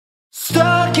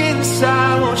Stuck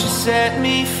inside, won't you set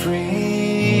me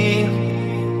free?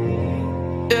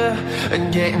 Yeah,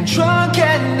 and getting drunk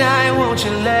at night, won't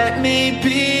you let me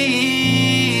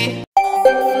be?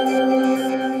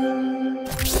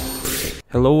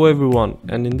 Hello everyone,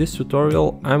 and in this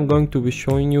tutorial I'm going to be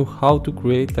showing you how to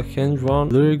create a hand-drawn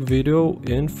lyric video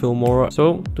in Filmora.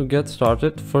 So to get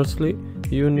started, firstly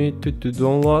you need to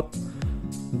download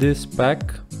this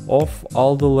pack of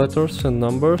all the letters and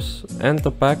numbers and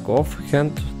a pack of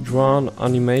hand-drawn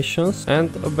animations and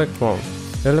a background.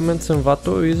 Elements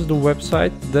Envato is the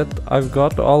website that I've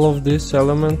got all of these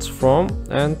elements from,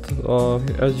 and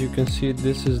as you can see,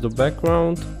 this is the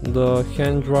background, the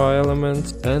hand draw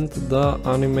elements and the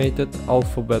animated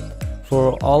alphabet.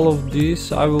 For all of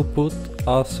these I will put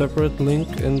a separate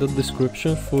link in the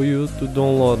description for you to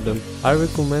download them. I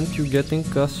recommend you getting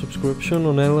a subscription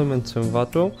on Elements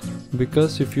Envato,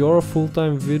 because if you're a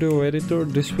full-time video editor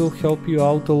this will help you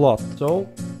out a lot. So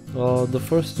the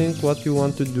first thing what you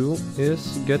want to do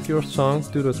is get your song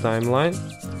to the timeline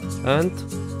and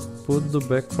put the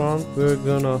background. We're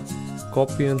gonna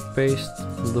copy and paste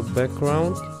the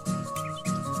background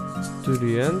to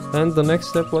the end, and the next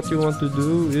step what you want to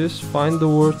do is find the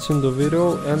words in the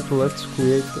video and let's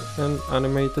create an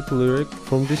animated lyric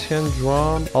from this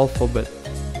hand-drawn alphabet.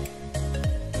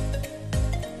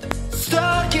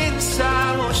 Stuck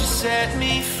inside, won't you set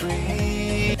me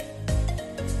free?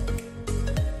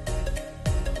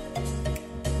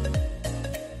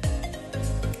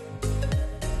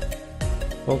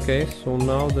 Okay, so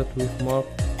now that we've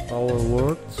marked our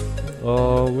words,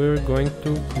 we're going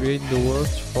to create the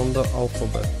words from the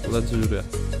alphabet. Let's do that.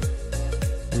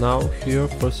 Now here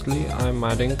firstly I'm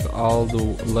adding all the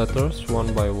letters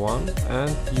one by one,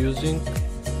 and using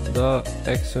the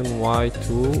X and Y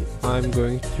tool I'm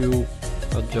going to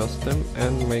adjust them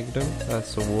and make them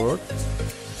as a word.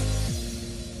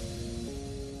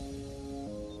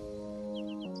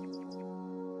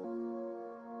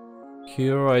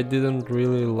 Here I didn't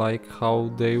really like how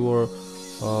they were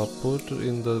put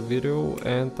in the video,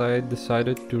 and I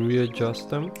decided to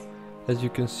readjust them. As you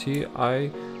can see,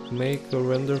 I make a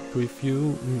render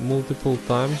preview multiple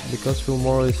times because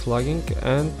Filmora is lagging,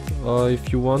 and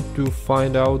if you want to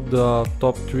find out the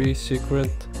top 3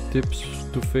 secret tips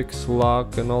to fix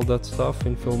lag and all that stuff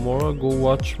in Filmora, go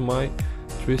watch my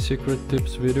 3 secret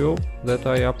tips video that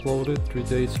I uploaded 3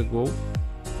 days ago.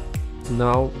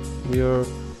 Now we are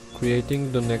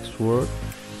creating the next word,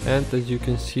 and as you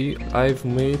can see I've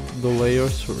made the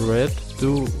layers red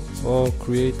to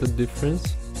create a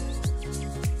difference.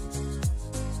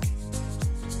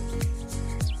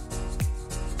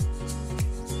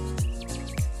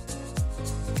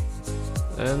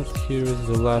 And here is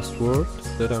the last word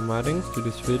that I'm adding to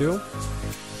this video.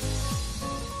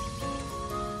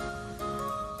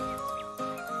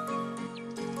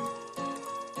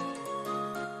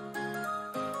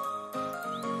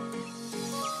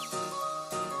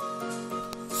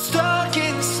 Stuck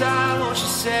inside, won't you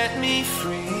set me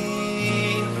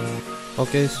free?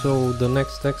 Okay, so the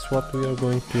next text what we are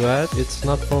going to add, it's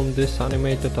not from this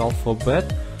animated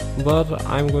alphabet, but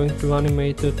I'm going to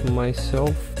animate it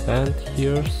myself, and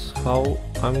here's how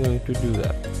I'm going to do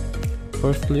that.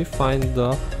 Firstly, find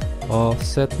the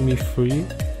set me free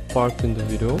part in the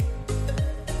video.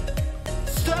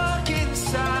 Stuck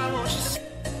inside, won't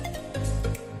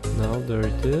you Now there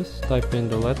it is, type in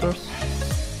the letters,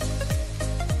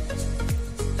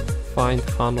 find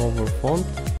Hanover font,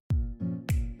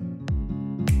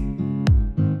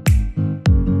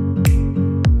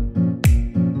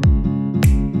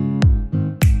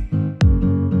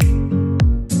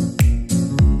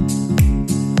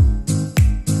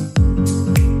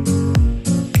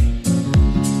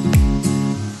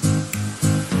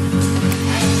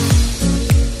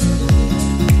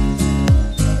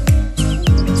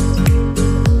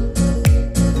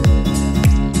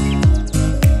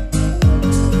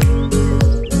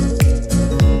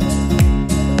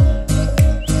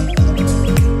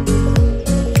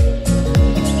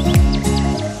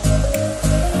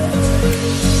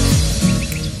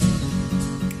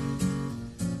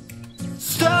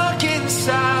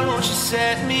 won't you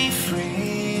set me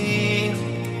free?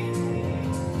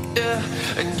 Yeah,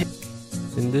 and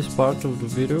In this part of the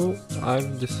video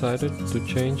I've decided to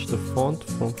change the font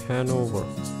from Hanover.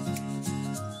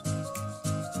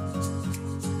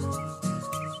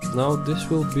 Now this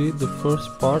will be the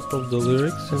first part of the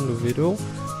lyrics in the video.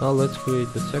 Now let's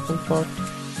create the second part.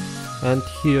 And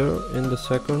here in the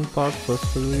second part,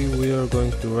 firstly we are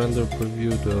going to render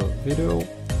preview the video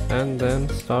and then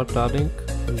start adding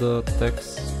the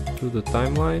text to the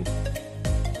timeline.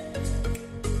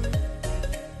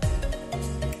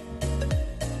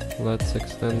 Let's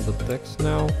extend the text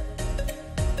now.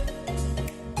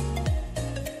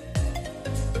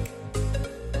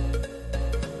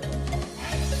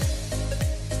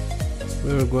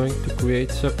 We're going to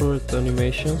create separate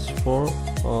animations for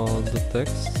the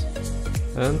text,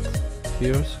 and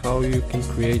here's how you can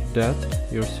create that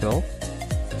yourself.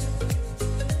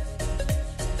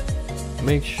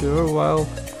 Make sure while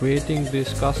creating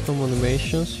these custom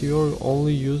animations you're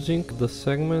only using the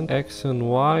segment X and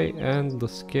Y and the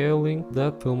scaling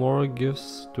that Filmora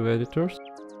gives to editors.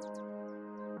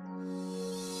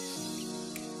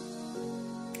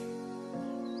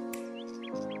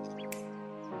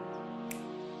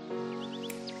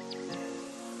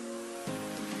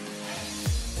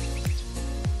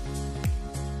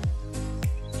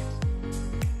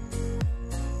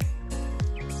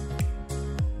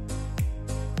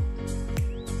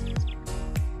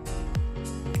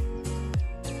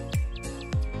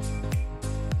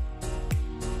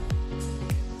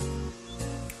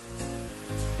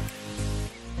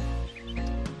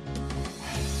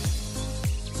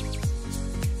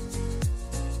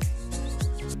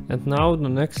 And now the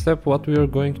next step, what we are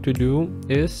going to do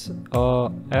is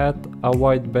add a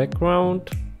white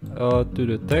background to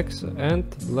the text, and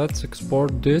let's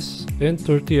export this in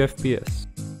 30 FPS.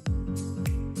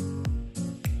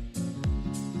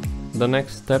 The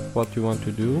next step, what you want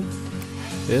to do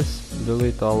is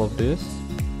delete all of this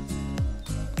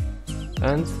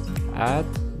and add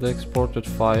the exported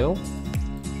file.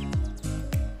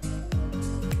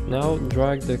 Now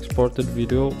drag the exported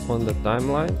video on the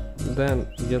timeline, then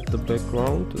get the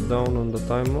background down on the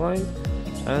timeline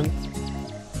and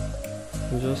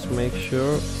just make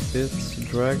sure it's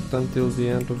dragged until the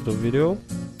end of the video.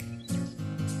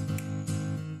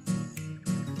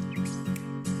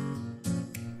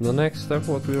 The next step,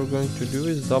 what we are going to do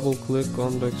is double click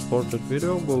on the exported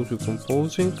video, go to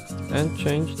composing and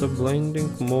change the blending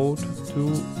mode to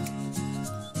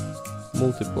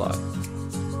multiply.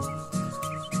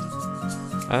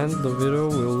 And the video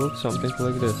will look something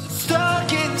like this.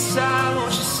 Stuck inside,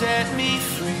 won't you set me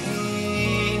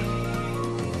free?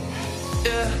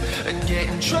 Yeah, and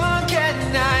getting drunk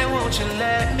at night, won't you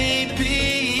let me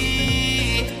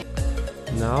be?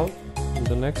 Now,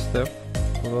 the next step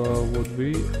would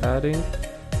be adding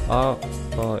a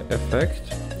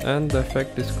effect, and the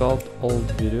effect is called old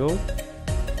video.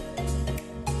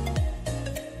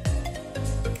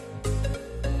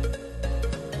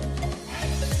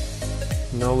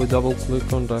 Now we double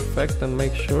click on the effect and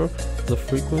make sure the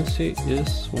frequency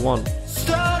is 1.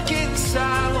 Stuck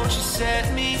inside, won't you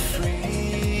set me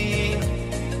free?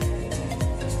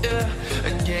 Yeah,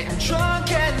 and getting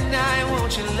drunk at night,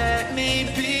 won't you let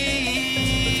me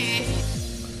be?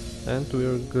 And we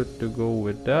are good to go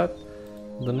with that.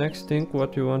 The next thing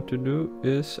what you want to do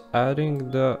is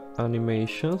adding the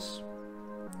animations.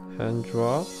 Hand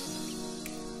draw.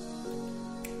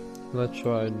 Let's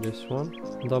try this one.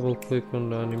 Double click on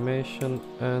the animation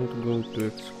and go to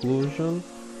exclusion.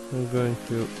 I'm going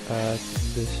to add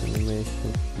this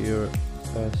animation here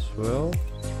as well.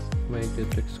 Make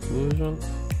it exclusion.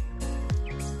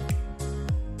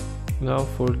 Now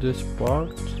for this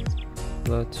part,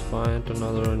 let's find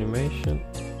another animation.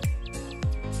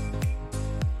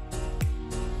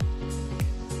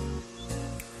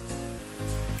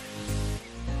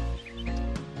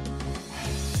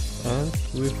 And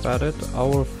we've added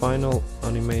our final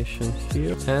animation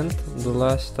here. And the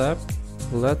last step,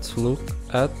 let's look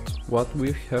at what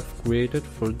we have created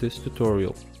for this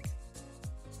tutorial.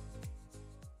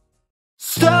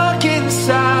 Stuck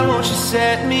inside, won't you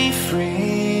set me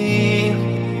free?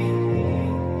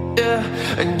 Yeah,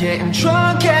 and getting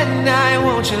drunk at night,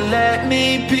 won't you let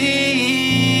me be?